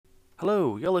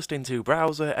Hello, you're listening to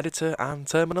Browser, Editor and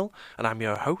Terminal, and I'm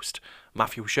your host,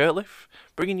 Matthew Shirtliff,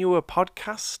 bringing you a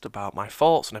podcast about my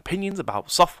thoughts and opinions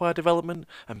about software development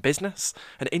and business,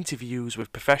 and interviews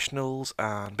with professionals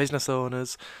and business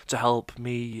owners to help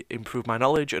me improve my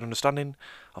knowledge and understanding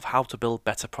of how to build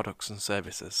better products and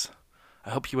services. I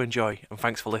hope you enjoy, and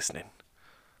thanks for listening.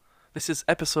 This is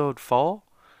episode 4.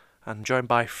 And joined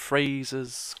by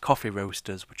Fraser's Coffee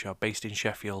Roasters, which are based in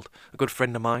Sheffield, a good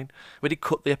friend of mine. We did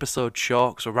cut the episode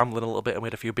short because we're rambling a little bit and we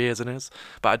had a few beers in us,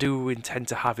 but I do intend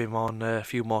to have him on a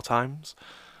few more times.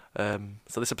 So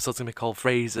this episode's going to be called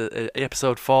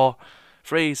episode 4,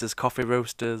 Fraser's Coffee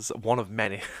Roasters, one of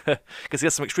many, because he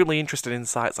has some extremely interesting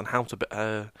insights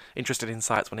on interesting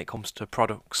insights when it comes to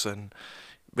products and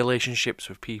relationships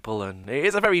with people, and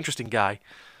he's a very interesting guy.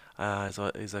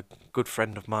 He's a good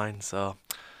friend of mine, so...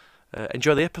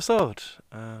 enjoy the episode,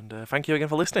 and thank you again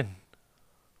for listening.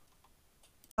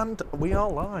 And we are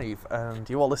live, and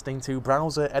you are listening to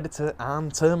Browser, Editor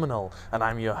and Terminal, and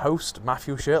I'm your host,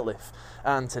 Matthew Shirtliff,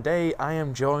 and today I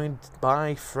am joined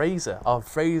by Fraser of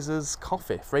Fraser's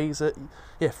Coffee. Fraser's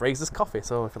Coffee,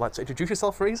 so if you'd like to introduce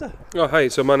yourself, Fraser. Oh, hi,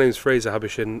 so my name's Fraser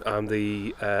Habishin. I'm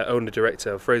the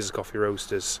owner-director of Fraser's Coffee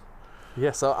Roasters.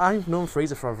 Yeah, so I've known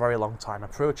Fraser for a very long time,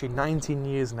 approaching 19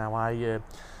 years now.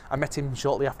 I met him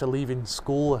shortly after leaving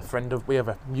school. We have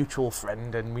a mutual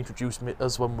friend, and we introduced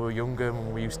us when we were younger,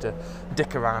 when we used to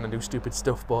dick around and do stupid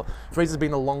stuff. But Fraser's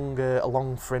been a long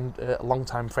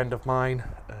time friend of mine.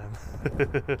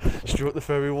 Stuart the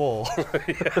Furry Wall.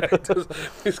 Yeah, it does.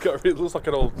 It looks like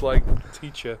an old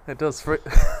teacher. It does.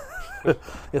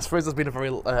 Yes, Fraser's been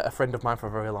a friend of mine for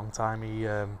a very long time.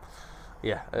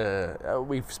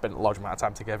 We've spent a large amount of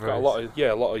time together. Got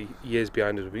a lot of years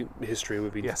behind us. History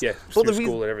would be through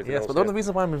school and everything else. But the only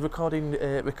reason why I'm recording,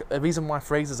 a reason why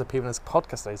Fraser's appearing as a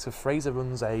podcast today is because Fraser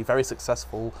runs a very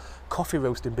successful coffee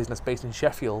roasting business based in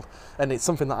Sheffield, and it's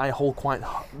something that I hold quite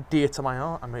dear to my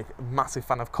heart. I'm a massive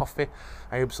fan of coffee.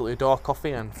 I absolutely adore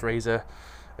coffee, and Fraser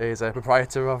is a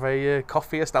proprietor of a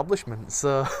coffee establishment.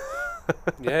 So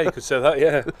yeah, you could say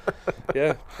that.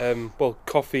 Yeah. Well,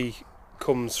 coffee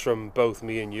comes from both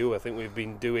me and you. I think we've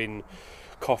been doing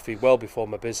coffee well before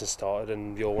my business started,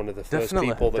 and you're one of the first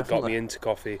people that got me into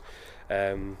coffee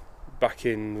back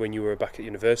in when you were back at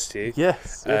university.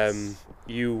 Yes.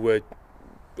 You were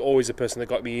always the person that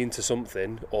got me into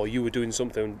something, or you were doing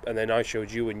something and then I showed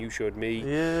you and you showed me.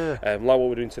 Yeah. Like what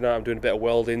we're doing tonight, I'm doing a bit of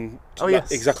welding. Oh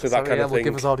yes. Exactly that kind of thing.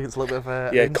 We'll give our audience a little bit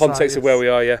of insight, context of where we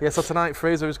are. Yeah. So tonight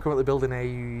Fraser is currently building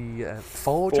a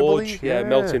forge, I believe. Yeah,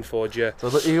 melting forge. Yeah. So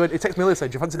it takes me earlier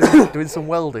saying, do you fancy doing some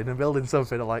welding and building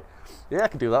something? I'm like, yeah, I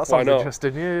can do that. Sounds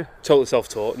interesting. Yeah. Totally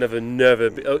self-taught. Never.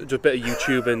 Just a bit of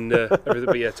YouTube and everything.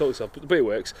 But yeah, totally self. But it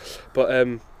works. But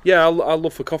our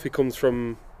love for coffee comes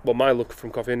from. Well, my look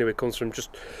from coffee anyway comes from just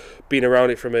being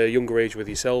around it from a younger age with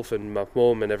yourself and my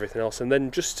mum and everything else, and then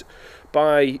just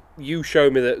by you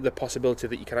showing me the possibility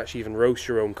that you can actually even roast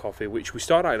your own coffee, which we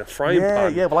started out in a frying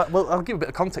pan. Yeah. Well, I'll give a bit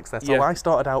of context there. So I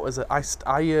started out as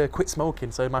I quit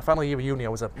smoking. So in my final year of uni, I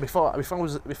was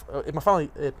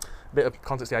bit of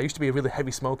context here. I used to be a really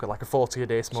heavy smoker, like a 40 a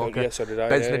day smoker. So did I.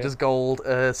 Benson Gold,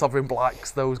 Sovereign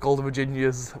Blacks, those Golden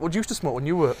Virginias. What did you used to smoke when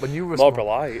you were Marlboro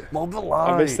Light. Marlboro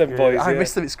Light. I miss them boys. I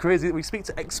miss them. It's crazy. We speak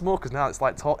to ex-smokers now. It's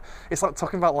like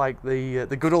talking about like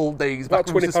the good old days. About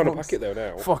 £20 a packet though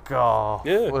now. Fuck off.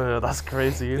 Yeah. That's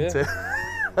crazy, isn't it?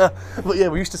 But yeah,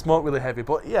 we used to smoke really heavy.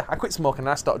 But yeah, I quit smoking and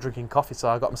I started drinking coffee. So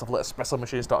I got myself a little espresso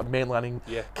machine, started mainlining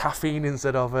caffeine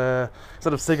instead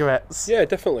of cigarettes. Yeah,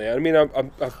 definitely. I mean,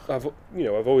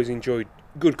 I've always enjoyed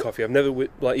good coffee. I've never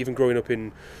even growing up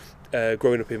in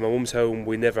my mum's home,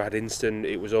 we never had instant.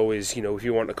 It was always, if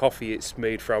you want a coffee, it's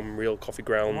made from real coffee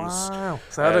grounds. Wow.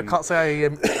 So I can't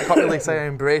really say I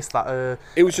embraced that.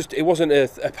 It wasn't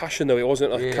a passion though. It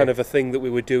wasn't kind of a thing that we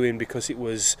were doing because it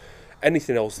was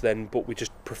anything else then, but we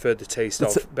just preferred the taste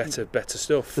of better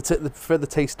stuff. Preferred the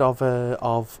taste of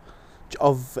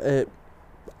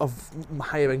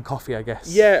higher end coffee, I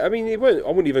guess. Yeah, I mean, I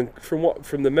wouldn't even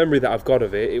from the memory that I've got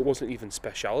of it. It wasn't even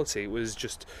speciality. It was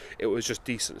just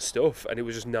decent stuff, and it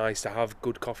was just nice to have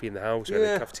good coffee in the house or in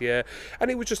the cafetiere. And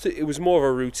it was more of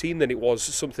a routine than it was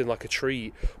something like a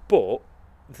treat. But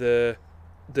the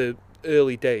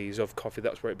early days of coffee,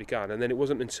 that's where it began. And then it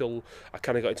wasn't until I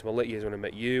kind of got into my late years when I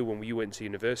met you, when you went to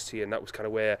university, and that was kind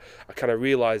of where I kind of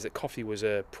realised that coffee was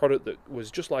a product that was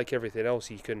just like everything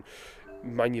else. You can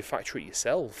manufacture it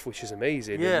yourself, which is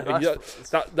amazing. Yeah, and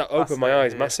that opened my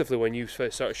eyes massively when you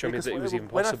first started showing me that it was even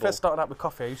possible. When I first started out with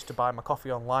coffee, I used to buy my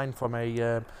coffee online from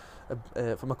a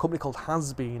company called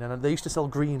Has Been, and they used to sell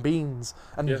green beans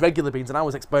and regular beans, and I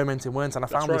was experimenting once, and I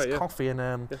found this coffee, and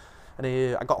and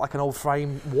I got like an old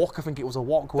frame wok. I think it was a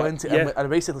wok, weren't it? Yeah. And I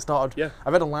basically started. Yeah. I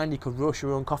read online you could roast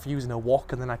your own coffee using a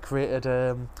wok, and then I created.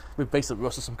 We basically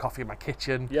roasted some coffee in my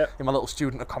kitchen, in my little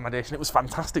student accommodation. It was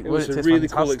fantastic. It was a It's really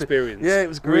fantastic. cool experience. Yeah, it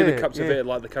was great. Really captivated,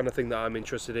 like the kind of thing that I'm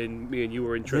interested in. Me and you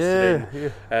were interested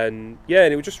in, and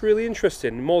it was just really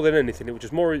interesting. More than anything, it was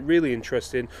just really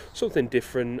interesting, something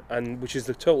different, and which is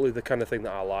totally the kind of thing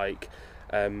that I like.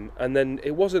 And then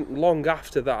it wasn't long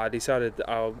after that I decided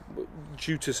that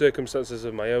due to circumstances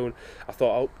of my own, I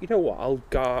thought, you know what,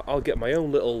 I'll get my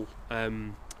own little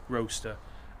roaster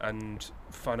and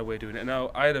find a way of doing it. Now,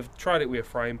 I had tried it with a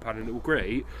frying pan and it was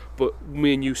great, but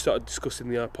me and you started discussing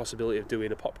the possibility of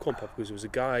doing a popcorn pop because there was a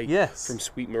guy from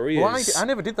Sweet Maria's. Well, I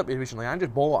never did that originally. I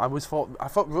just bought. I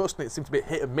thought roasting it seemed to be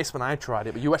hit and miss when I tried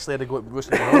it, but you actually had to go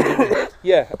roasting it your own, didn't you?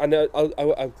 Yeah, and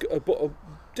I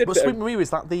But Sweet Maria, is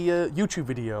that the YouTube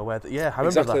video where? I remember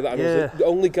exactly that. And I was the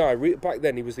only guy back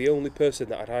then. He was the only person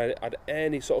that had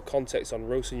any sort of context on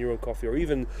roasting your own coffee, or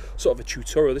even sort of a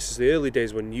tutorial. This is the early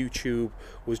days when YouTube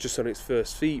was just on its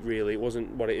first feet. Really, it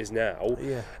wasn't what it is now.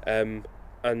 Yeah. And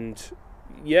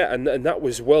that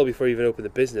was well before I even opened the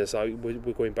business.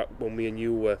 We're going back when me and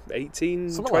you were 18,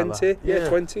 something 20. Like that. Yeah,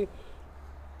 20.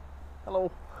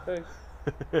 Hello. Hey.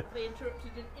 They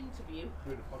interrupted an interview.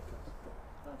 Doing a podcast.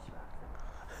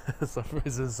 So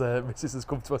Mrs. has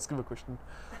come to ask him a question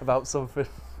about something.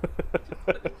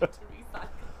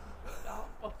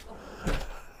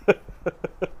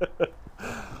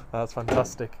 That's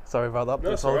fantastic. Sorry about that.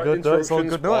 No, it's all good. No, it's all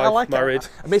good. No, I like married. it.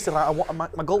 Basically,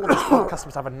 my goal with this podcast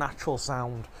was to have a natural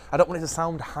sound. I don't want it to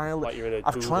sound highly. Like you're in a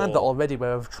I've tried that already,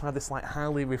 where I've tried this like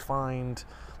highly refined,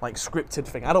 like scripted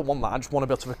thing. I don't want that. I just want to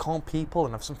be able to record people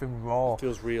and have something raw. It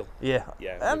feels real. Yeah.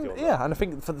 Yeah. And I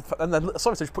think and then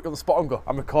sorry to just put you on the spot and go,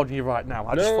 I'm recording you right now.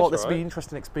 I just thought this would be an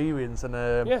interesting experience, and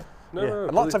I'd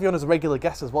like to have you on as a regular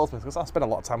guest as well, because I spend a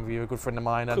lot of time with you, you're a good friend of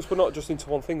mine. Because we're not just into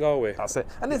one thing, are we? That's it.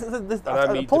 And I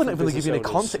probably not really give you any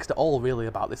context at all, really,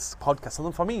 about this podcast.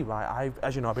 And for me, right,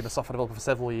 as you know, I've been a software developer for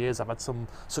several years. I've had some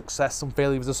success, some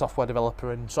failure as a software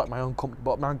developer, and started my own company.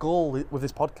 But my goal with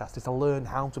this podcast is to learn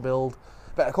how to build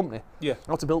a better company. Yeah.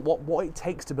 How to build what it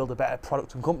takes to build a better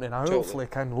product and company. And I hopefully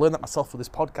can learn that myself through this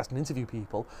podcast and interview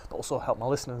people, but also help my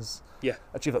listeners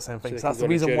achieve that same thing. So that's the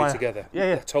reason why together.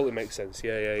 Yeah, totally makes sense.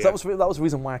 Yeah. So that was the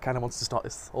reason why I kind of wanted to start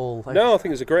this whole. No, I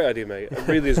think it's a great idea, mate. It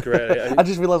really is a great idea. I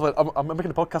just realised I'm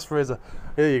making a podcast for Fraser.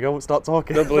 Here you go, start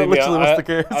talking. Don't believe me. The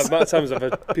case. The amount of times I've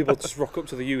had people just rock up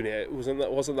to the unit. It wasn't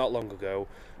that long ago.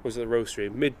 I was at the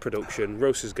roastery, mid-production,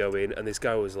 roasters go in, and this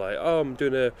guy was like, "Oh, I'm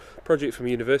doing a project from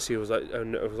university." I was like,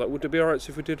 "Would it be alright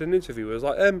if we did an interview?" I was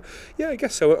like, "Yeah, I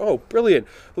guess so." Oh, brilliant!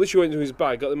 Well, literally went into his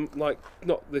bag, got them like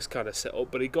not this kind of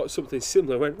setup, but he got something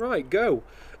similar. Went right, go,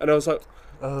 and I was like,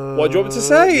 "What do you want me to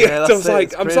say?" Yeah, so I was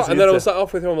like, "I'm sorry," and then I was like,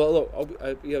 halfway through, I'm like,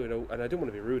 "Look, and I didn't want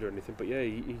to be rude or anything, but yeah,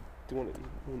 he wouldn't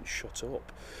shut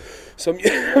up." So I'm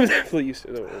definitely used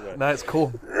to it. No, it's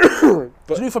cool.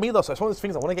 But for me though, so it's one of those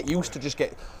things I want to get used to, just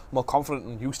get more confident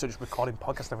and used to just recording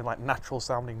podcasts and having like natural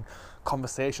sounding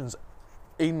conversations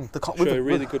in the a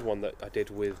really good one that I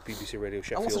did with BBC Radio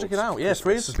Sheffield. I want to check it out. Yeah,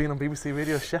 Fraser's been on BBC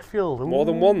Radio Sheffield. Ooh, more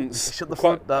than once. Shut the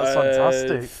front. That's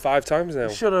fantastic. 5 times now.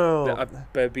 Shut up.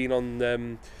 I've been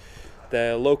on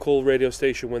their local radio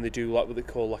station when they do like what they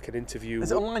call like an interview.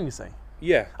 Is it online, you say?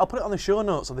 Yeah. I'll put it on the show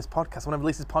notes of this podcast. When I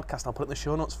release this podcast, I'll put it in the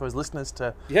show notes for his listeners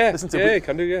to listen to. Yeah,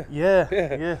 can do, yeah.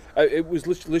 Yeah. It was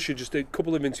literally just a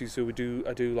couple of interviews. So I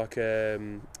do like a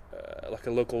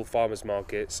local farmers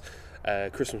markets,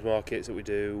 Christmas markets that we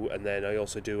do, and then I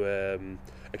also do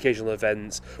occasional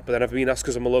events. But then I've been asked,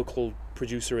 because I'm a local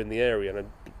producer in the area, and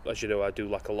as you know, I do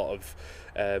like a lot of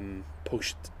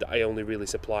push that I only really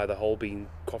supply the whole bean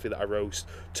coffee that I roast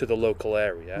to the local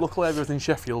area. Local area within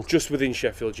Sheffield. Just within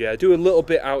Sheffield, yeah. I do a little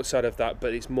bit outside of that,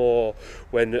 but it's more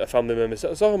when a family member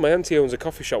says, "Oh, my auntie owns a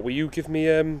coffee shop. Will you give me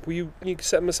you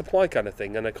set them a supply kind of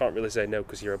thing?" And I can't really say no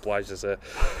because you're obliged as a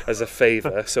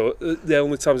favour. So the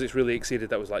only times it's really exceeded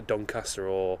that was like Doncaster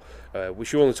or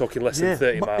which you're only talking less than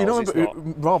 30 miles. You know, it's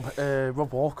not...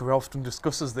 Rob Walker often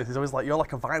discusses this. He's always like, "You're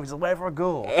like a vibe." He's like, "Wherever I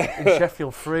go in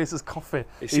Sheffield, Fraser's coffee."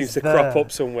 It seems to crop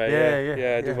up somewhere.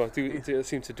 Yeah. I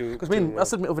seem to do. Because I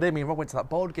said the other day, me and Rob went to that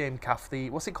board game cafe.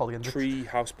 What's it called again? Tree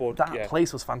House Board. That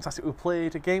place was fantastic. We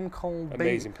played a game called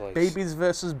Amazing place. Babies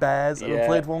versus Bears, and we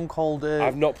played one called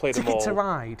I've not played them all. Ticket to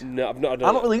Ride. No, I've not.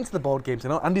 I'm not really into the board games. You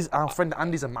know, our friend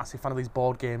Andy's a massive fan of these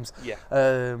board games. Yeah.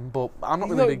 But I'm not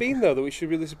He's really. Not been though, which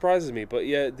really surprises me. But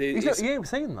yeah, he was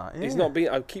saying that. Yeah. He's not been.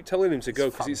 I keep telling him to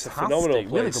go because it's a phenomenal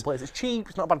place. Really good place. It's cheap.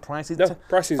 It's not bad prices. No,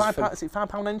 pricing is is it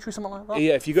 £5 entry, something like that?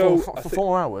 Yeah, if you go for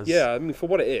 4 hours. Yeah, I mean for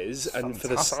what it is and for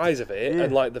the size of it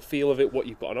and like the feel of it, what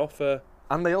you've got on offer.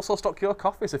 And they also stock your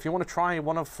coffee, so if you want to try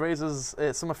one of Fraser's,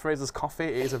 some of Fraser's coffee,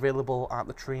 it is available at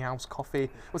the Treehouse Coffee.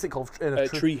 What's it called?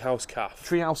 Treehouse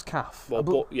Cafe. Treehouse Cafe. Well,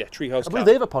 Treehouse I believe Cafe.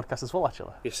 they have a podcast as well,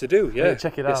 actually. Yes, they do. Yeah,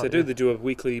 check it Yes, out, they do. yeah. They do a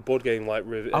weekly board game like.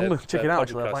 I'm gonna check it out.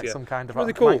 Actually, I'd like yeah. some kind of.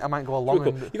 Really cool. I might go along.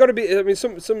 Really cool. You got to be. I mean,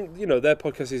 some their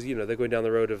podcast is they're going down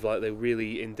the road of like they're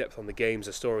really in depth on the games,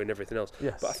 the story, and everything else.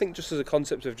 Yes. But I think just as a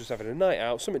concept of just having a night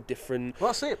out, something different. Well,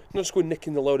 that's it. Not just going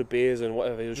nicking the load of beers and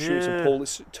whatever, just shooting some pool.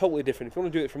 It's totally different. If you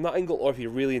want to do it from that angle, or if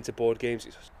you're really into board games,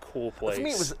 it's a cool place. For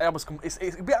me, it's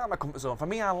a bit out of my comfort zone. For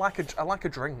me, I like a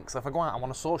drink. So if I go out, I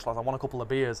want to socialise. I want a couple of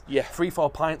beers. Yeah.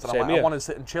 3-4 pints, and Same I here. want to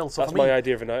sit and chill. So That's for me, my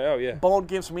idea of a night out. Yeah. board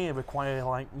games for me require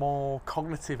like more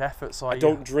cognitive effort. So I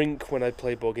don't drink when I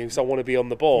play board games. I want to be on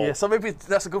the ball. Yeah, so maybe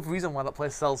that's a good reason why that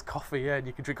place sells coffee. Yeah, and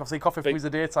you can drink coffee through the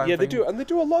daytime. Yeah, they thing. do, and they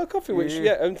do a lot of coffee. Which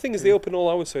Yeah. and the thing is, they open all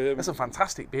hours. So There's some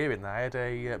fantastic beer in there. I had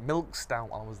a milk stout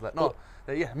while I was there. No,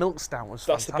 milk stout was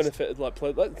that's fantastic. the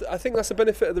benefit of I think that's the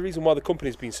benefit of the reason why the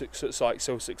company's been so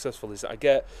successful is that I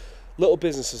get little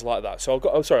businesses like that. So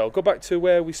I'll go back to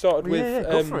where we started with. Yeah,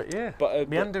 go for it. Yeah, But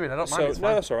meandering. I don't so, mind. It's no,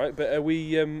 fine. that's all right. But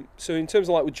so in terms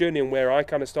of like with Journey and where I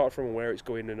kind of started from and where it's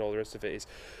going and all the rest of it is,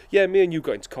 yeah, me and you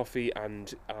got into coffee,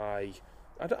 and I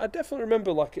definitely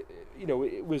remember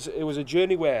it was a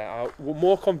journey where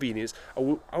more convenience. I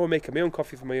was making my own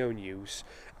coffee for my own use,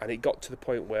 and it got to the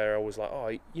point where I was like,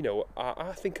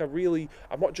 I think I'm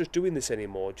not just doing this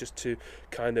anymore just to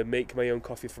kind of make my own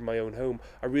coffee from my own home.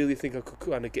 I really think I could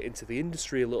kind of get into the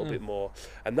industry a little bit more,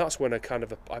 and that's when I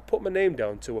put my name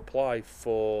down to apply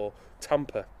for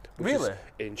Tampa. Which Really? is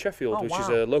in Sheffield, which is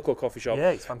wow. a local coffee shop. Yeah,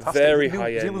 it's fantastic. Very New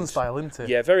high Zealand end. style, isn't it?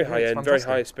 Yeah, very high it's end, very fantastic.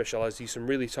 high specialised. Use some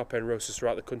really top end roasters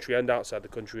throughout the country and outside the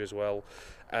country as well.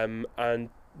 And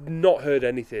not heard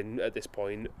anything at this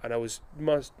point, and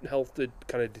my health had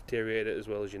kind of deteriorated as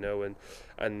well, as you know,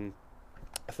 and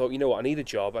I thought, you know what, I need a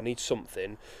job, I need something,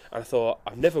 and I thought,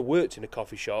 I've never worked in a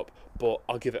coffee shop, but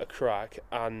I'll give it a crack,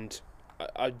 and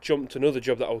I jumped another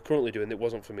job that I was currently doing that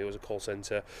wasn't for me. It was a call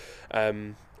centre,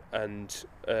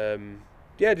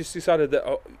 just decided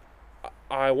that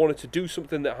I wanted to do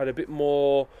something that had a bit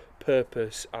more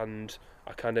purpose, and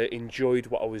I kind of enjoyed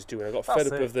what I was doing. I got fed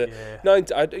up with the 9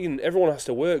 to, everyone has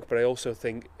to work, but I also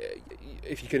think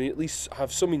if you can at least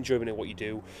have some enjoyment in what you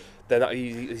do, then that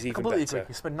is even Completely better. agree.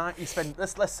 You spend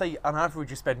let's say on average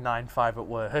you spend 9-5 at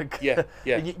work. Yeah.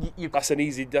 And you, That's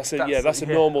a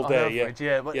normal on day. average,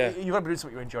 yeah. But Yeah. you got to be doing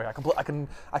something you enjoy.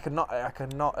 I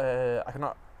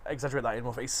cannot exaggerate that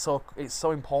enough. It's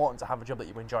so important to have a job that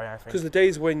you enjoy. I think. Because the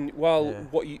days while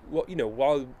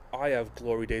I have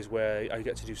glory days where I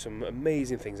get to do some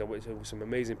amazing things, I work with some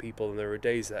amazing people, and there are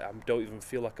days that I don't even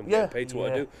feel like I'm getting paid to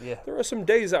what I do. Yeah. There are some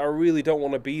days that I really don't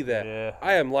want to be there. Yeah.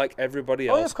 I am like everybody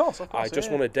else. Oh, yeah, of course. I just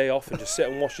want a day off and just sit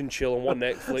and watch and chill and watch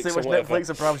Netflix watch and whatever. Netflix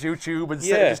and perhaps YouTube and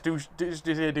just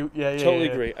do. Yeah. Totally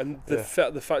agree. And the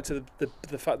fact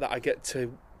that I get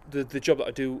to the job that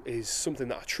I do is something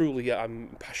that I truly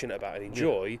I'm passionate about and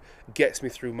enjoy, gets me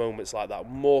through moments like that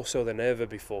more so than ever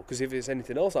before. Because if it's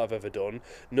anything else I've ever done,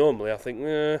 normally I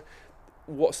think,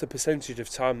 what's the percentage of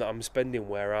time that I'm spending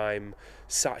where I'm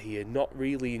sat here not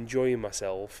really enjoying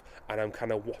myself and I'm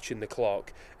kind of watching the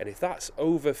clock? And if that's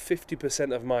over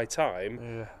 50% of my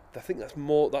time, I think that's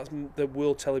the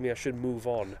world telling me I should move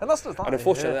on. And that's and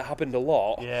unfortunately that happened a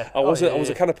lot. Yeah. I was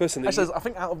the kind of person that actually, I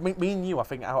think out of me and you, I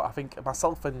think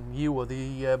myself and you are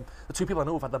the two people I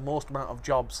know who've had the most amount of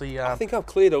jobs. I think I've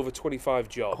cleared over 25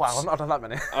 jobs. Wow, I've not done that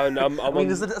many. And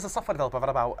as a software developer,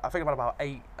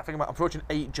 I'm approaching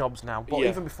 8 jobs now. But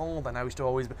even before then, I've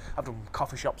done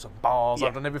coffee shops and bars.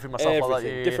 I've done everything myself. Like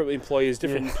that. Different employers,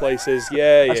 different places.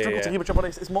 I struggle to keep a job, but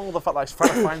it's more the fact that it's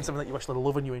trying to find something that you actually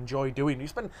love and you enjoy doing. You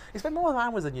spend more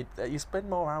hours than you spend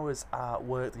more hours at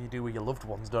work than you do with your loved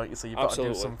ones, don't you? So you've got to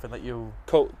do something that you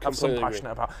have some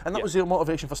passionate about. And that was your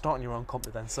motivation for starting your own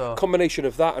company then. So combination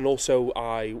of that, and also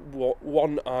I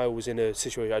was in a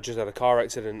situation, I just had a car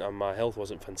accident and my health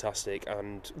wasn't fantastic,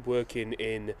 and working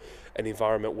in an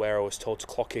environment where I was told to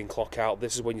clock in, clock out,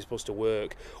 this is when you're supposed to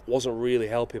work, wasn't really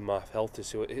helping my health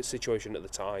situation at the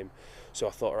time. So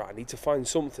I thought, right, I need to find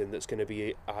something that's going to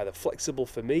be either flexible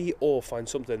for me or find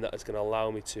something that is going to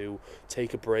allow me to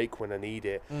take a break when I need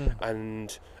it.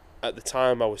 And at the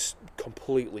time I was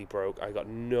completely broke. I got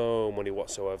no money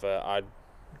whatsoever. I'd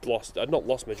not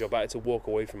lost my job, I had to walk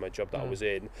away from my job that I was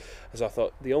in. So I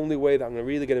thought the only way that I'm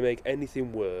really going to make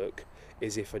anything work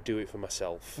is if I do it for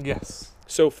myself. Yes.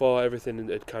 So far, everything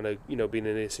had kind of, been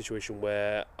in a situation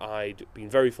where I'd been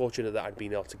very fortunate that I'd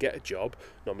been able to get a job.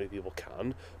 Not many people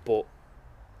can, but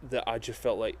that I just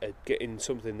felt like getting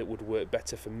something that would work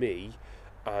better for me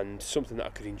and something that I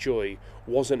could enjoy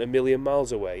wasn't a million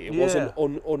miles away. It wasn't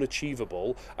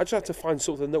unachievable. I just had to find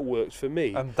something that worked for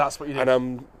me. And that's what you did. And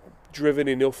I'm driven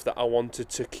enough that I wanted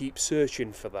to keep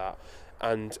searching for that.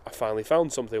 And I finally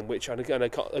found something, which, and again, I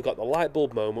got the light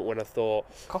bulb moment when I thought,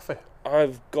 coffee.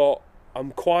 I'm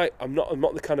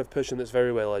not the kind of person that's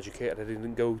very well educated. I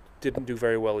didn't do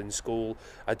very well in school.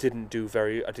 I didn't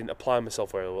apply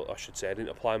myself very well, I should say. I didn't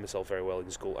apply myself very well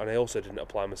in school, and I also didn't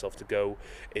apply myself to go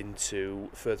into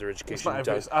further education.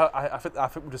 I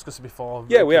think we discussed it before.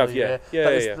 Yeah, we have. Yeah.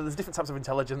 There's different types of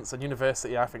intelligence, and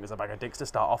university, I think, is a bag of dicks to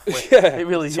start off with. Yeah, it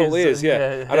really totally is.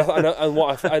 Yeah.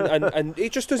 Yeah. And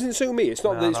it just doesn't suit me. It's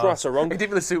not that it's right or wrong. It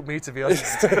didn't really suit me, to be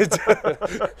honest.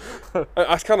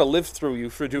 I kind of lived through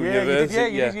doing university.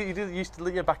 You used to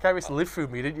live your back area to live through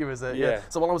me, didn't you?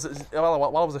 So while I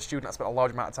was a student, I spent a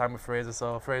large amount of time with Fraser.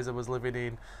 So Fraser was living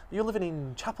in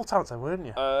Chapeltown, weren't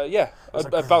you?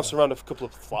 I bounced around a couple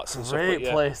of flats and stuff. Great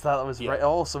place. That was great.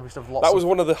 Awesome. That was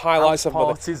one of the highlights of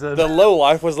the low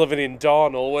life was living in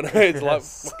Darnell when I had like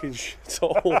fucking shit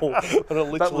all. And I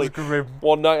literally, that was grim.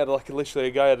 One night,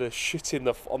 a guy had a shit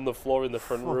on the floor in the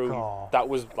front room. Off. That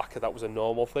was a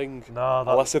normal thing. No,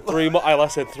 I lasted 3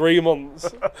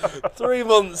 months. 3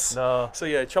 months. No. So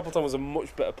yeah, Chapeltown was a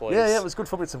much better place. Yeah, it was good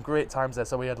fun. We had some great times there.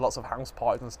 So we had lots of house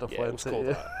parties and stuff. Yeah, it was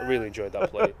cool. I really enjoyed that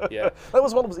place. Yeah. That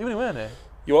was Wallums, weren't it?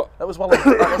 You what? That was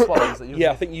Wallums.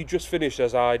 Yeah, I think you just finished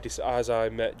as I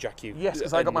met Jack Hughes. Yes,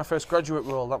 because I got my first graduate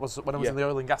role. That was when I was in the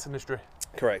oil and gas industry.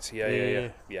 Correct. Yeah.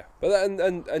 But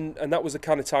and that was the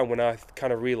kind of time when I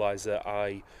kind of realised that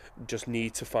I just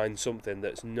need to find something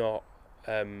that's not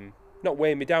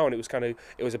weighing me down. It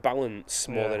was a balance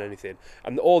more than anything.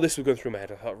 And all this was going through my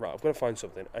head. I thought, right, I've got to find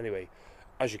something. Anyway,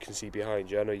 as you can see behind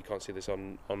you, I know you can't see this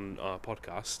on our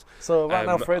podcast. So right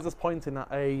now, Fraser's pointing at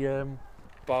a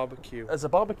barbecue. As a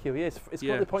barbecue, yes. It's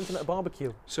currently pointing at a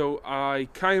barbecue. So I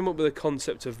came up with a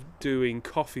concept of doing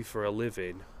coffee for a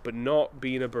living, but not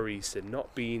being a barista,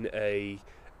 not being a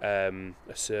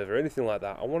server, anything like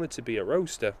that. I wanted to be a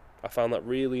roaster. I found that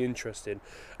really interesting,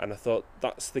 and I thought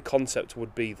that's the concept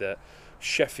would be that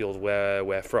Sheffield, where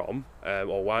we're from,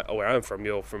 or where I'm from.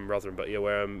 You're from Rotherham, but yeah,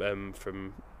 where I'm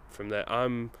from there.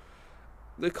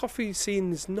 The coffee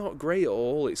scene is not great at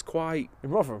all. It's quite in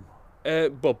Rotherham.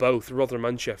 Well, both Rotherham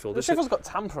and Sheffield. Sheffield's got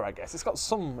Tampa, I guess. It's got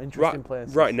some interesting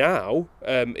places. Right now,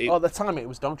 at the time it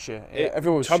was dog shit.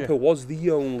 Everyone was Tampa shit. was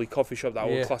the only coffee shop that I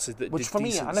would class as that Which did for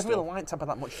me, decent I never really stuff. liked Tampa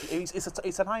that much.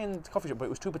 It's an high-end coffee shop, but it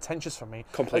was too pretentious for me.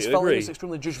 Completely I felt agree. it was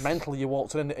extremely judgmental. You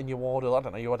walked in and you ordered, I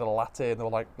don't know, you ordered a latte, and they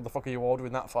were like, "What the fuck are you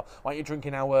ordering that for? Why aren't you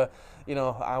drinking our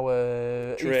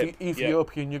Drip,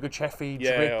 Ethiopian Yugochefi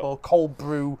drip or cold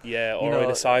brew? Yeah, or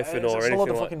in a siphon or anything a lot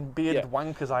of like fucking bearded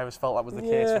wankers. I always felt that was the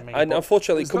case for me. And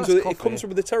unfortunately, it comes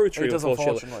with the territory. It does,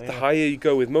 unfortunately, the higher you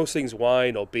go with most things,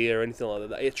 wine or beer or anything like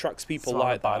that, it attracts people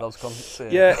like that. Those concepts,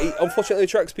 it unfortunately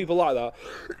attracts people like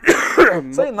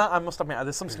that. Saying that, I must admit,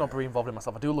 there's some snobbery involved in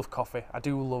myself. I do love coffee. I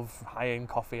do love high-end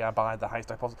coffee. I buy the highest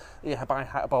type of. I buy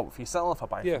for yourself. I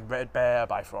buy from Red Bear. I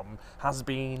buy from Has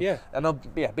Been. Yeah. And I'm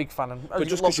big fan. And but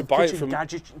just because you buy it from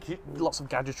lots of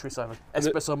gadgetry, so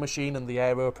espresso machine and the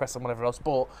AeroPress and whatever else.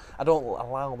 But I don't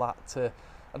allow that to.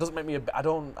 It doesn't make me. I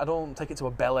don't take it to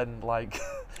a bell end like.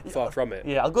 Far from it.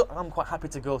 Yeah, I'm quite happy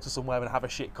to go to somewhere and have a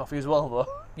shit coffee as well, though.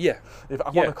 Yeah. If I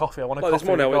want a coffee, I want a coffee. This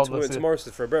morning I went to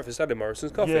Morrison's for a breakfast. I had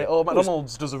Morrison's coffee. Yeah. Or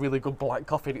McDonald's does a really good black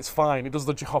coffee, and it's fine. It does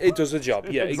the job. It does the job.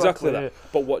 Yeah, exactly that. Yeah.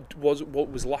 But what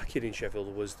was lacking in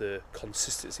Sheffield was the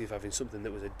consistency of having something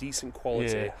that was a decent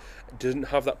quality. Yeah. Didn't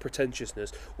have that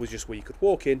pretentiousness. Was just where you could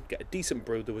walk in, get a decent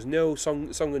brew. There was no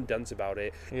song and dance about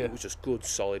it. Yeah. It was just good,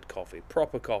 solid coffee,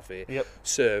 proper coffee, Yep.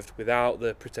 served without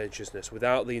the pretentiousness,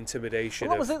 without the intimidation.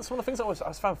 Well, that was it. It's one of the things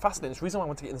I found fascinating. The reason why I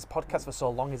wanted to get in this podcast for so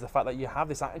long is the fact that you have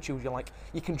this attitude. You're like,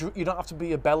 you don't have to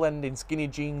be a bell end in skinny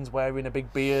jeans, wearing a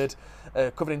big beard,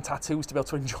 covered in tattoos to be able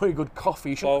to enjoy good coffee.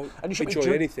 You shouldn't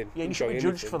enjoy anything. Yeah, you shouldn't be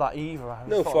judged for that either.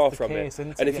 No, far from it.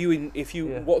 And if you,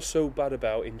 what's so bad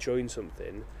about enjoying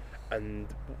something, and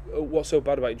also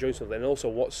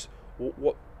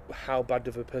how bad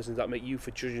of a person does that make you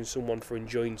for judging someone for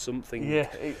enjoying something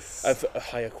of a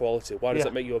higher quality? Why does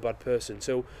that make you a bad person?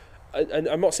 So, and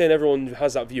I'm not saying everyone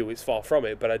has that view. It's far from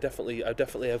it, but I definitely have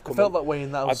come. I felt that way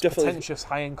in those pretentious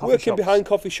high-end coffee shops. Working behind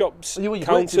coffee shops,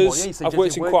 counters. I've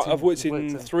worked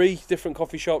in 3 different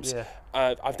coffee shops. Yeah.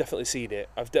 I've definitely seen it.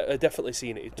 I've definitely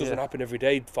seen it. It doesn't happen every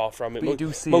day. Far from it. But you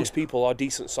do see most it. people are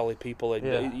decent, solid people,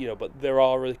 and but there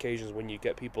are occasions when you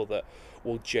get people that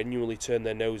will genuinely turn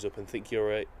their nose up and think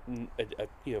you're a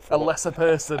lesser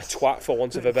person, a twat, for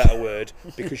want of a better word,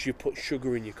 because you put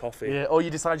sugar in your coffee. Yeah, or you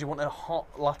decide you want a hot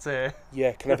latte latte.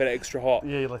 Yeah, can I have it extra hot?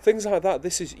 Yeah, like, Things like that.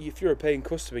 This is, if you're a paying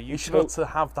customer, you should be able to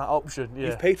have that option. Yeah.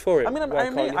 you've paid for it. I mean, Why I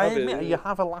can't you have admit it? you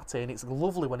have a latte and it's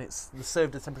lovely when it's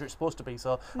served at the temperature it's supposed to be.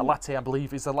 So a latte, I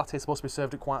believe, is supposed to be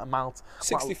served at quite a mild.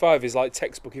 65 is like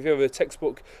textbook. If you have a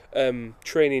textbook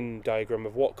training diagram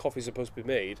of what coffee is supposed to be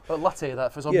made, A latte,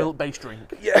 that for some Yeah. milk-based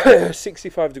drink. yeah,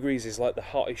 65 degrees is like the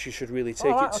hottest you should really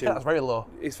take Right, it to. okay, that's very low.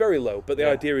 It's very low, but the Yeah.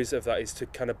 idea is of that is to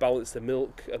kind of balance the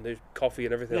milk and the coffee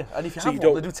and everything. Yeah, and if you So have you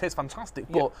one, they don't- do taste fantastic.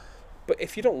 Yeah. But But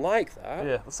if you don't like that,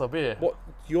 yeah, so be it. what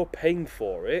you're paying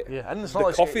for it? Yeah, and it's the not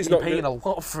like coffee's you're not paying good. a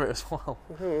lot for it as well.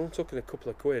 I'm talking a couple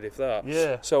of quid, if that.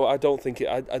 Yeah. So I don't think it,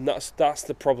 and that's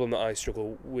the problem that I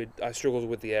struggle with. I struggled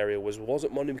with the area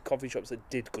wasn't many coffee shops that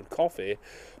did good coffee,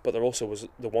 but there also was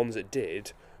the ones that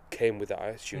did came with that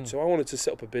attitude. So I wanted to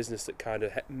set up a business that kind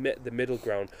of met the middle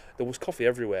ground. There was coffee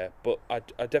everywhere, but I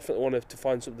definitely wanted to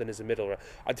find something as a middle ground.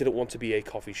 I didn't want to be a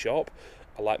coffee shop.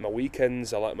 I like my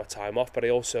weekends, I like my time off, but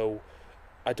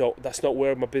I don't. That's not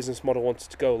where my business model wanted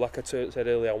to go. Like I said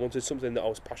earlier, I wanted something that I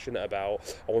was passionate about.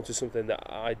 I wanted something that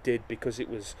I did because it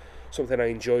was something I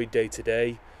enjoyed day to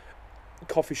day.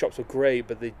 Coffee shops were great,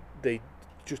 but they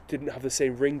just didn't have the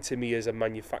same ring to me as a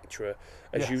manufacturer.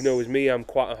 As you Yes. know, as me, I'm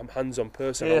quite a hands-on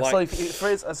person. I Yeah, like, so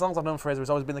Fraser, as long as I've known Fraser, he's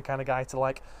always been the kind of guy to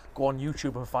like go on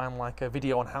YouTube and find like a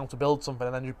video on how to build something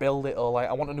and then just build it. Or like,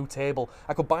 I want a new table.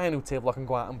 I could buy a new table. I can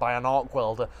go out and buy an arc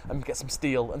welder and get some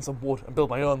steel and some wood and build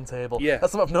my own table. Yeah.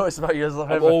 That's what I've noticed about you.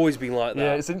 I've always been like that.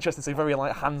 Yeah, it's interesting. So you're very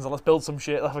like hands-on. Let's build some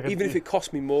shit. Like Even if it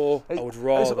cost me more, I would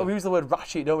rather. We use the word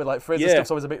ratchet, don't we? Like Fraser Yeah.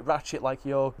 stuff's always a bit ratchet. Like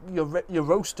your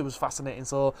roaster was fascinating.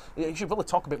 So you should really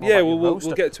talk a bit more Yeah, about your we'll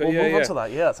roaster. get to it, We'll yeah, move yeah. on to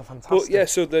that. Yeah, that's a fantastic. But yeah,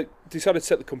 so they decided to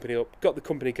set the company up, got the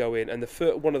company going, and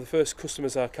one of the first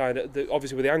customers I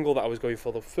obviously with the angle that I was going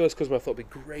for, the first customer I thought would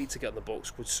be great to get on the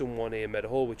books was someone here in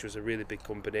Meadowhall, which was a really big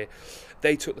company.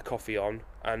 They took the coffee on,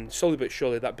 and slowly but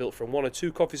surely that built from 1 or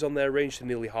 2 coffees on their range to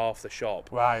nearly half the shop.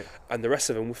 Right. And the rest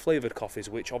of them were flavoured coffees,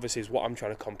 which obviously is what I'm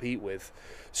trying to compete with.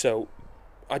 So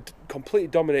I completely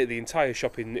dominated the entire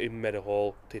shop in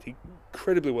Meadowhall, did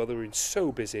incredibly well. They were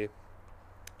so busy.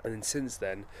 And then since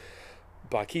then,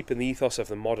 by keeping the ethos of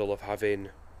the model of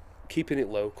keeping it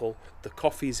local, the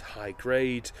coffee's high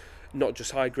grade, not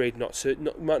just high grade,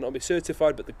 might not be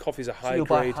certified, but the coffees are So high you'll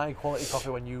buy grade. high quality coffee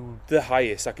when you. The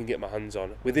highest I can get my hands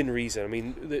on, within reason. I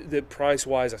mean, the price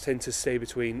wise, I tend to stay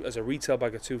between, as a retail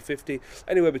bag of $2.50,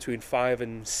 anywhere between £5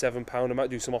 and £7. I might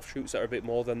do some offshoots that are a bit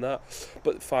more than that,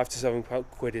 but £5 to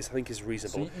 £7 I think is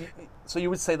reasonable. So you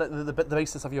would say that the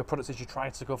basis of your products is you try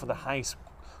to go for the highest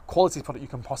quality product you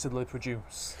can possibly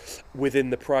produce Within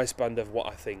the price band of what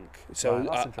I think. So Right,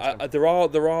 that's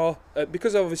interesting. there are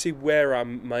because obviously where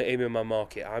I'm aiming my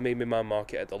market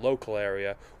at the local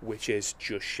area, which is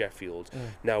just Sheffield.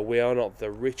 Now we are not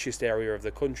the richest area of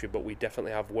the country, but we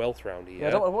definitely have wealth around here. Yeah,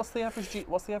 I don't, what's the average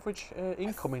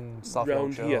income in South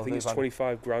Round Yorkshire? here, I or think it's these,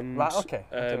 25 grand. Right, okay.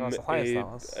 That's the highest now,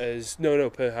 that's- As no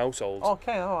per household.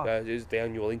 Okay, all right. Is the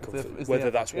annual income. Is the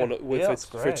Whether that's average, one yeah. Yeah, for, that's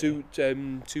for great.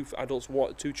 two adults,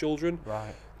 two children.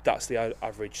 Right. That's the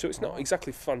average. So it's not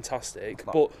exactly fantastic, It's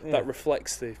not- but yeah. that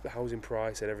reflects the housing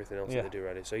price and everything else Yeah. that they do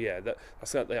already. So yeah,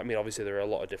 that's not. I mean, obviously there are a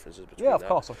lot of differences between Yeah, of that.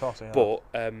 course, yeah. But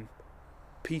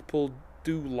people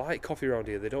do like coffee around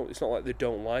here. They don't. It's not like they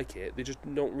don't like it. They just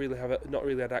don't really not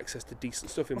really had access to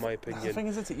decent stuff, in my That's the opinion. thing,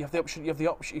 isn't it? You have the option.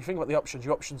 You think about the options.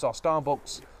 Your options are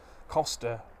Starbucks,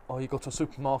 Costa, or you go to a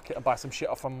supermarket and buy some shit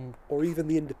off from. Or even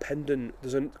the independent.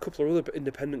 There's a couple of other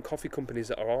independent coffee companies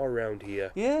that are around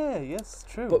here. Yeah, yes,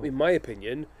 true. But in my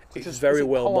opinion, Such it's as- very is it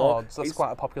well Pollard's? marked. That's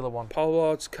quite a popular one.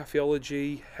 Pollard's,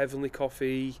 Caffeology, Heavenly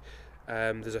Coffee.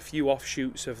 There's a few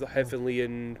offshoots of the Heavenly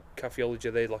and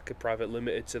Caffeology. They're like a private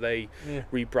limited, so they Yeah.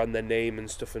 rebrand their name and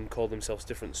stuff and call themselves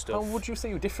different How stuff. would you say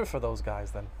you differ for those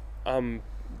guys then?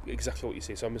 Exactly what you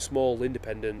see. So I'm a small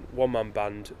independent one-man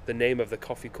band. The name of the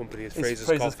coffee company is It's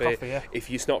Fraser's Coffee. yeah. If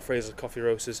it's not Fraser's Coffee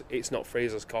Roasters, it's not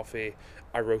Fraser's Coffee.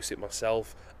 I roast it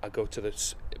myself. I go to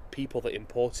the people that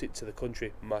import it to the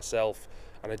country myself,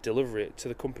 and I deliver it to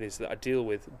the companies that I deal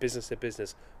with, business to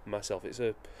business, myself. It's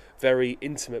a very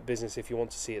intimate business if you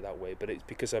want to see it that way, but it's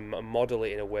because I model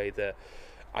it in a way that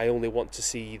I only want to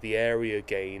see the area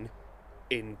gain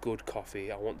in good coffee.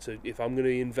 I want to, if I'm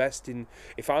going to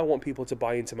if I want people to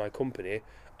buy into my company,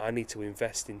 I need to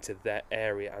invest into that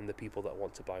area and the people that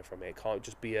want to buy from it. It can't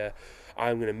just be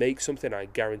I'm going to make something, I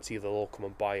guarantee they'll all come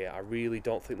and buy it. I really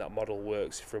don't think that model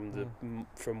works from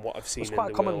what I've seen It's in quite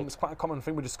the a common. world. It's quite a common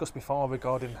thing we discussed before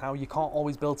regarding how you can't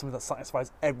always build something that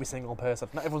satisfies every single person.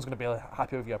 Not everyone's going to be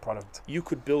happy with your product. You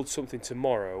could build something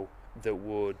tomorrow that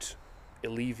would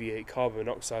alleviate carbon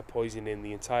monoxide poisoning in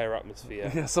the entire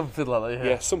atmosphere. Yeah, something like that.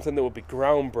 Yeah, something that would be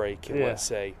groundbreaking, Yeah. let's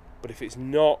say. But if it's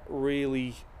not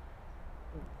really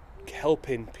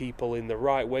helping people in the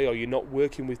right way, or you're not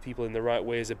working with people in the right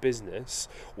way as a business,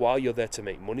 while you're there to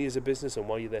make money as a business and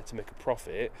while you're there to make a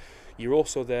profit, you're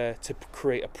also there to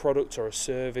create a product or a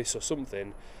service or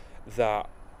something that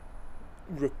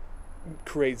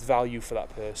creates value for that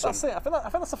person. That's it. I think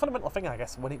that's a fundamental thing, I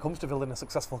guess, when it comes to building a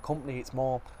successful company. It's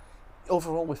more,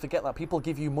 overall, we forget that people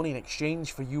give you money in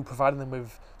exchange for you providing them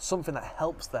with something that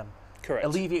helps them. Correct.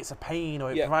 Alleviates a pain,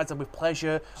 or it Yeah. provides them with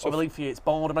pleasure, So or alleviates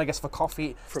boredom. I guess for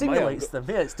coffee, it From my stimulates angle-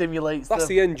 them. Yeah, it stimulates That's them.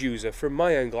 the end user. From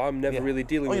my angle, I'm never Yeah. really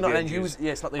dealing Oh, with you're not the an end user.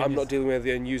 Yeah, it's not the end I'm user. not dealing with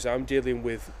the end user. I'm dealing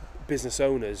with business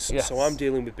owners. Yes. So I'm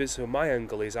dealing with business. So my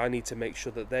angle is I need to make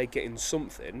sure that they're getting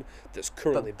something that's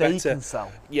currently that they better. can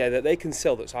sell. Yeah, that they can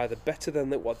sell that's either better than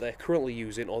what they're currently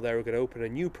using, or they're going to open a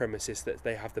new premises that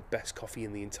they have the best coffee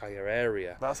in the entire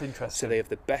area. That's interesting. So they have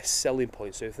the best selling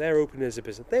point. So if they're opening as a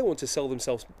business, they want to sell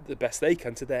themselves the best they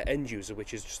can to their end user,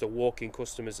 which is just a walk-in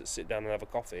customers that sit down and have a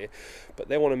coffee. But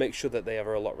they want to make sure that they have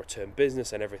a lot of return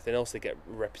business and everything else. They get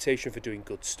a reputation for doing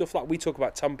good stuff. Like we talk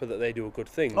about Tampa, that they do a good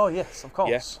thing. Oh yes, of course.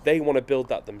 Yeah, they want to build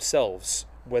that themselves,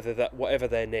 whatever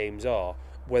their names are.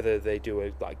 Whether they do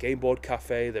a game board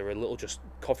cafe, there are little just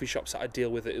coffee shops that I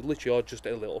deal with. It literally are just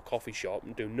a little coffee shop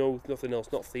and do nothing else,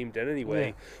 not themed in any way.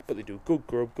 Yeah. But they do good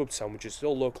grub, good sandwiches, it's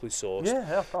all locally sourced.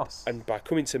 Yeah, of course. And by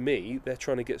coming to me, they're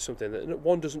trying to get something that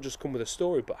one doesn't just come with a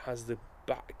story, but has the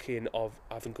backing of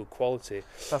having good quality.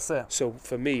 That's it. So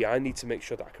for me, I need to make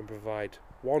sure that I can provide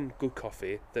one good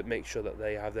coffee that makes sure that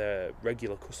they have their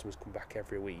regular customers come back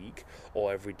every week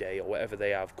or every day or whatever they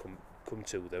have come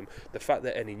to them. The fact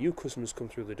that any new customers come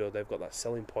through the door, they've got that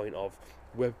selling point of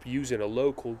we're using a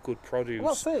local good produce.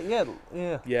 Well, that's it.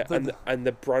 Yeah. Yeah, and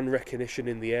the brand recognition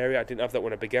in the area. I didn't have that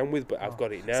when I began with, but I've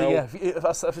got it now. So yeah,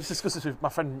 I've discussed this with my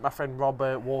friend Rob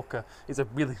Walker. He's a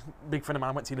really big friend of mine.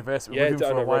 I went to university with him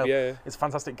for a while. Rob, yeah. He's a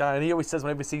fantastic guy, and he always says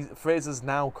whenever he sees Fraser's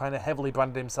now kind of heavily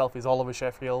branded himself. He's all over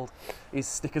Sheffield. He's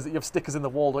stickers. You have stickers in the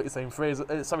wall, don't you? Saying Fraser.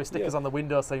 Stickers on the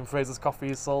window saying Fraser's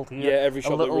coffee is sold here. Yeah, every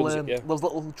shop that runs it. Yeah. Those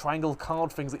little triangle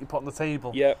card things that you put on the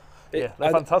table. Yeah. They're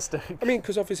fantastic. I mean,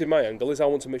 because obviously my angle is I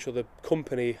want to make sure the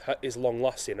company is long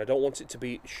lasting. I don't want it to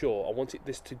be short. I want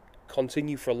this to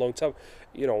continue for a long time.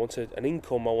 I want an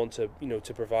income. I want to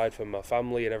to provide for my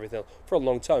family and everything else for a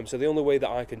long time. So the only way that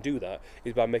I can do that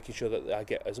is by making sure that I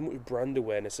get as much brand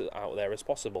awareness out there as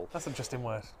possible. That's an interesting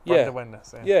word. Yeah. Brand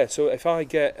awareness. Yeah. So if I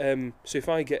get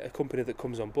a company that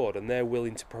comes on board and they're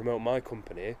willing to promote my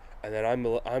company, and then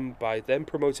I'm by them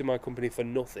promoting my company for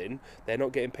nothing, they're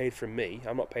not getting paid from me.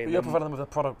 I'm not paying But them. you're providing them with a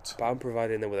product. But I'm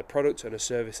providing them with a product and a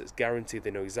service that's guaranteed. They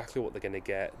know exactly what they're going to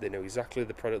get. They know exactly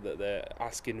the product that they're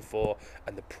asking for,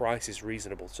 and the price is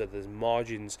reasonable. So there's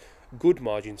margins, good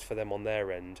margins for them on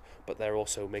their end, but they're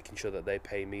also making sure that they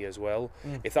pay me as well.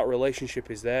 If that relationship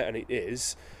is there, and it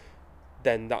is,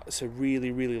 then that's a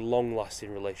really, really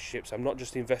long-lasting relationship. So I'm not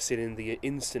just investing in the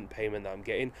instant payment that I'm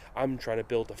getting. I'm trying to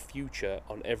build a future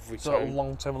on every So a time.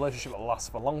 long-term relationship that lasts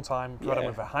for a long time, providing Yeah.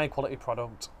 with a high-quality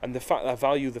product. And I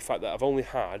value the fact that I've only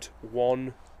had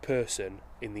one person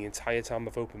in the entire time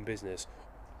I've opened business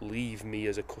leave me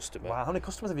as a customer. Wow, how many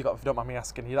customers have you got, if you don't mind me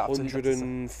asking? You don't have to-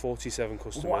 147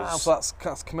 customers. Wow, so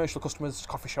that's commercial customers,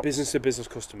 coffee shops. Business-to-business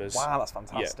customers. Wow, that's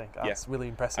fantastic. Yeah, That's really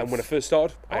impressive. And when I first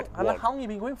started, I had and one. how long have you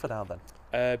been going for now then?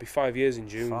 It'll be 5 years in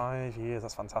June. 5 years,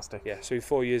 that's fantastic. Yeah, so in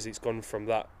 4 years it's gone from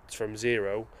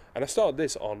zero. And I started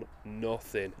this on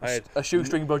nothing. A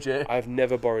shoestring budget. I've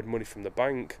never borrowed money from the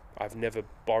bank. I've never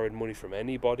borrowed money from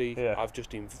anybody. Yeah. I've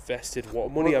just invested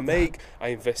what money I make. I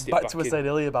invest it Back back to what I in. said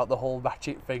earlier about the whole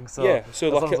ratchet thing. So Yeah, so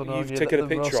as like long as I know you've you, taken a the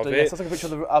picture of roaster, it. Yes, I took a picture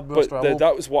of the roaster. I will.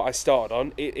 That was what I started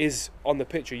on. It is on the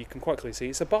picture. You can quite clearly see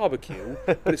it's a barbecue,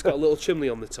 but it's got a little chimney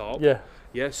on the top. Yeah.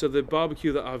 Yeah. So the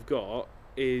barbecue that I've got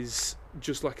is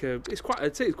just like I'd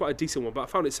say it's quite a decent one, but I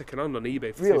found it second hand on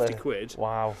eBay for Really? 50 quid.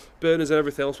 Wow. Burners and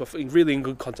everything else were really in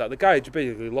good contact. The guy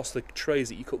basically lost the trays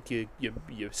that you cook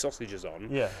your sausages on,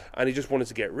 Yeah. and he just wanted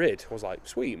to get rid. I was like,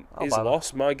 sweet, I'll his buy that.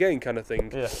 loss, my gain kind of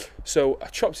thing. Yeah. So I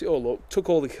chopped it all up, took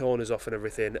all the corners off and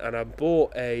everything, and I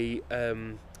bought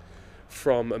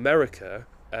from America.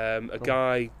 A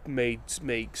guy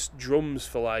makes drums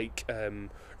for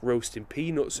roasting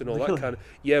peanuts and all Really? that kind of.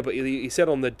 Yeah, but he said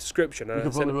on the description, and You I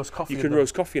could said, probably roast coffee you in can them.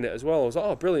 roast coffee in it as well. I was like,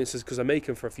 oh, brilliant! It says because I make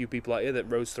them for a few people out here that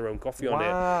roast their own coffee on it.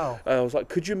 Wow. And I was like,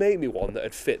 could you make me one that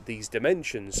would fit these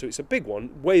dimensions? So it's a big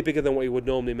one, way bigger than what you would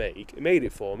normally make. It made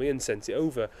it for me and sent it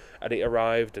over, and it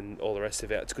arrived and all the rest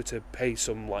of it. I had to go to pay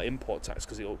some import tax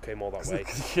because it all came all that way.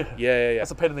 Yeah. Yeah. That's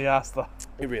a pain in the ass, though.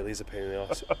 It really is a pain in the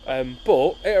arse.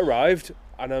 But it arrived,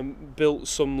 and I built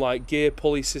some gear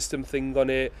pulley system thing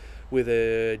on it. with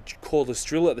a cordless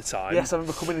drill at the time. Yes, I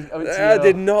remember coming in. That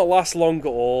did not last long at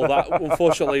all. That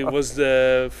unfortunately was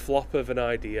the flop of an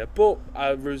idea. But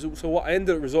so what I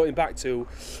ended up resorting back to,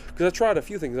 because I tried a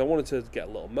few things. I wanted to get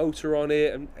a little motor on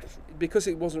it, and because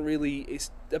it wasn't really, it's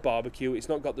a barbecue. It's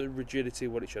not got the rigidity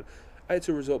of what it should. I had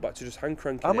to resort back to just hand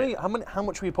cranking it. How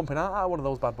much were you pumping out of one of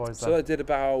those bad boys? So I did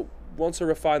about, once I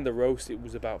refined the roast, it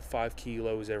was about 5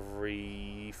 kilos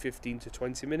every 15 to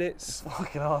 20 minutes.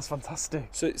 Fucking hell, that's fantastic.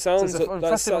 So it sounds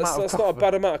that's not a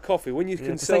bad amount of coffee. When you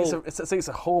can sell, it's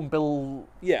a home build.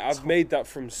 Yeah, I've made that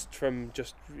from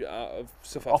just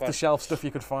stuff off the shelf stuff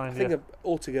you could find. I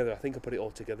think I think I put it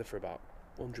all together for about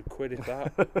 100 quid, if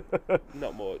that.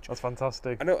 Not much. That's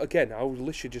fantastic. I know. Again, I was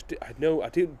literally just. I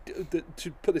didn't.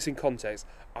 To put this in context,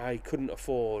 I couldn't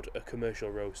afford a commercial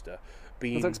roaster.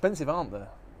 They're expensive, aren't they?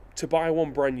 To buy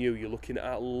one brand new, you're looking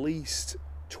at least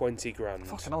 20 grand.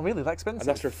 Fucking hell, really? That expensive? And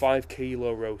that's for a 5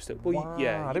 kilo roaster. Well, wow.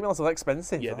 Yeah. I didn't realise they were that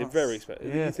expensive. Yeah, they're very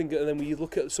expensive. Yeah. You think, and then when you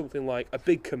look at something like a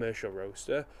big commercial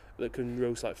roaster that can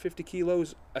roast like 50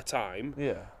 kilos a time,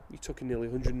 yeah, you're talking nearly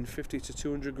 150 to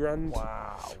 200 grand.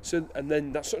 Wow. So, and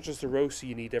then that's not just the roaster,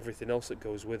 you need everything else that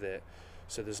goes with it.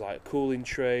 So there's like cooling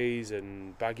trays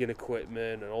and bagging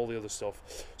equipment and all the other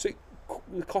stuff. So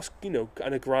the cost,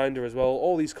 and a grinder as well.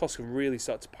 All these costs can really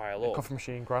start to pile up. Coffee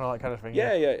machine, grinder, that kind of thing.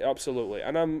 Yeah, absolutely.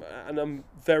 And I'm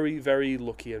very, very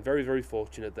lucky and very, very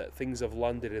fortunate that things have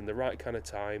landed in the right kind of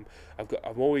time.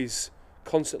 I'm always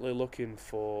constantly looking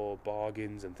for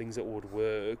bargains and things that would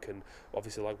work, and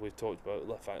obviously, like we've talked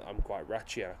about, I'm quite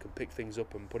ratchet. I can pick things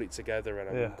up and put it together, and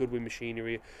I'm good with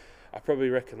machinery. I probably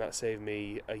reckon that saved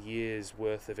me a year's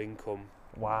worth of income.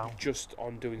 Wow. Just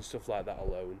on doing stuff like that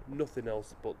alone, nothing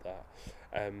else but that.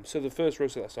 So the first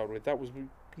roaster that I started with,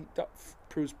 that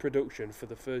proves production for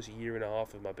the first year and a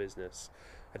half of my business.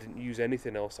 I didn't use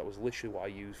anything else. That was literally what I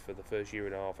used for the first year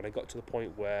and a half, and I got to the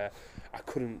point where I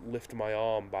couldn't lift my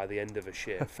arm by the end of a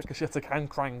shift. Because you had to hand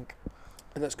crank.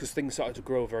 And that's because things started to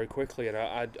grow very quickly, and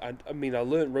I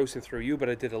learned roasting through you, but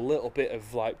I did a little bit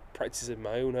of like practice in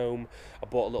my own home. I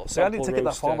bought a little sample roaster. I didn't take it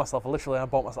that for myself. Literally,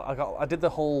 I did the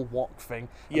whole wok thing.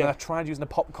 And then I tried using a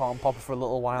popcorn popper for a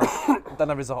little while.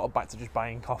 Then I resorted back to just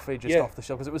buying coffee off the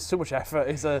shelf because it was too much effort.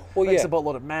 It's a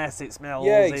boatload of mess. It smells.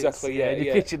 Yeah, exactly. In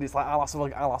your kitchen, it's like our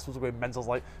last was going mental. It's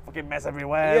like fucking mess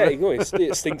everywhere. Yeah,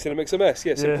 it stinks and it makes a mess.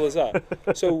 Yeah, simple as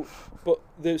that. So, but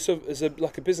as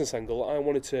a business angle, I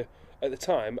wanted to. At the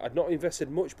time, I'd not invested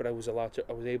much, but I was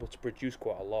able to produce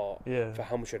quite a lot for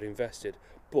how much I'd invested.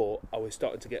 But I was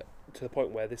starting to get to the point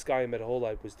where this guy in Meadowhall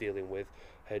I was dealing with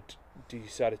had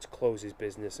decided to close his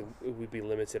business, and we'd be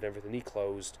limited and everything. He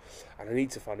closed, and I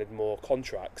need to find more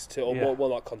contracts more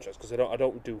not contracts, because I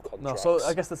don't do contracts. No, so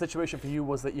I guess the situation for you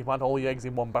was that you had all your eggs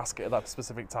in one basket at that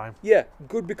specific time. Yeah,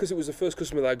 good, because it was the first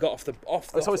customer that I got off the.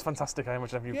 It's always fantastic. I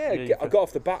imagine I got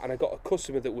off the bat, and I got a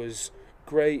customer that was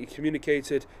great. He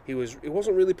communicated. He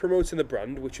wasn't really promoting the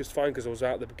brand, which was fine because I was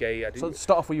out of the gate. So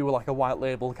start off with you were like a white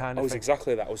label kind of I was thing.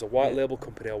 Exactly that. I was a white label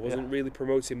company. I wasn't really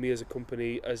promoting me as a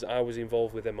company, as I was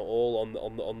involved with them at all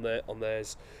on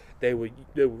theirs. They were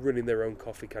running their own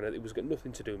coffee kind of. It was got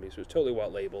nothing to do with me, so it was totally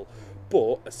white label.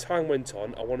 But as time went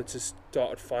on, I wanted to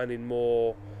start finding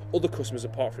more other customers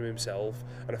apart from himself,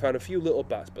 and I found a few little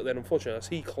bats. But then, unfortunately, as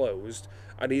he closed,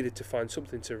 I needed to find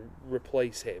something to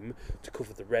replace him to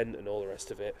cover the rent and all the rest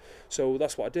of it. So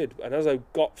that's what I did. And as I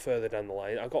got further down the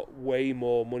line, I got way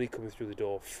more money coming through the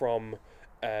door from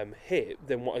him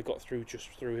than what I got through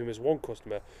him as one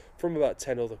customer from about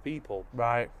 10 other people.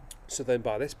 Right. So then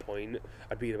by this point,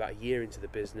 I'd been about a year into the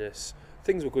business.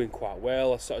 Things were going quite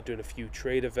well. I started doing a few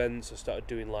trade events. I started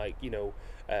doing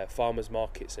farmers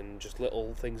markets and just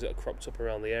little things that had cropped up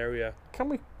around the area. Can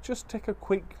we just take a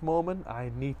quick moment?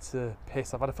 I need to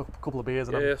piss. I've had a couple of beers.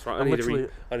 And that's right. I need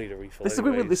a refill.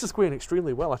 This is going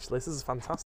extremely well, actually. This is fantastic.